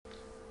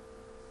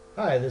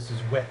Hi, this is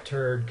Wet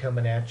Turd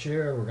coming at you.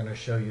 We're going to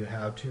show you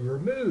how to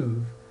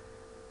remove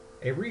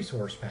a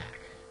resource pack.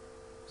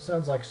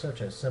 Sounds like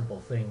such a simple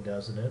thing,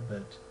 doesn't it?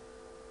 But,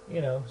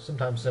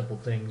 sometimes simple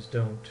things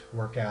don't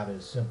work out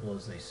as simple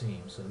as they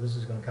seem. So this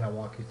is going to kind of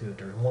walk you through it.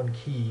 There's one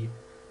key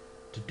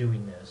to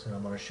doing this, and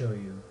I'm going to show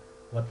you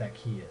what that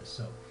key is.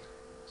 So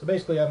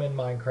basically, I'm in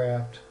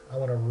Minecraft. I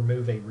want to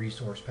remove a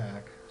resource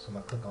pack. So I'm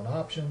going to click on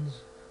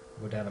Options,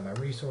 go down to my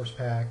resource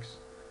packs.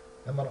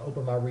 I'm going to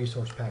open my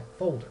resource pack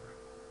folder.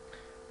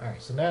 Alright,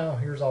 so now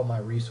here's all my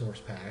resource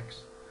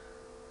packs.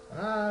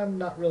 I'm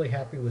not really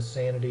happy with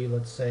sanity,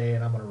 let's say,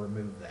 and I'm going to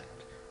remove that.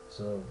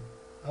 So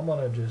I'm going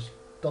to just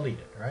delete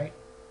it, right?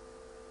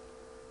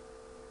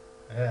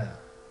 Yeah,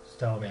 it's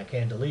telling me I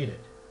can't delete it.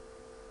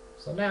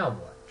 So now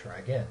what? Try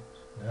again.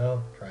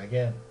 No, try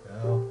again.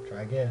 No,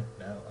 try again.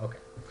 No, okay.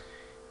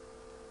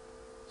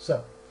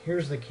 So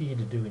here's the key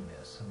to doing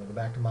this. I'm going to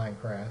go back to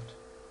Minecraft.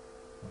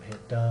 I'm going to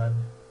hit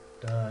done,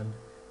 done,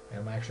 and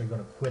I'm actually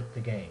going to quit the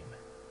game.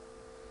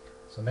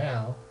 So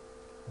now,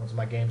 once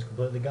my game's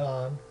completely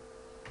gone,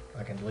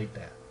 I can delete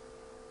that.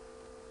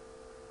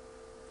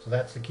 So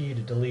that's the key to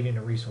deleting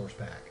a resource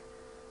pack.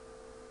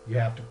 You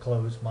have to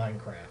close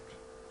Minecraft.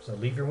 So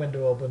leave your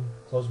window open,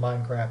 close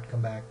Minecraft,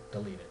 come back,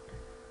 delete it.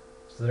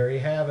 So there you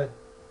have it.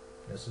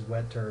 This is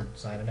Wet Turd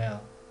signing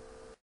out.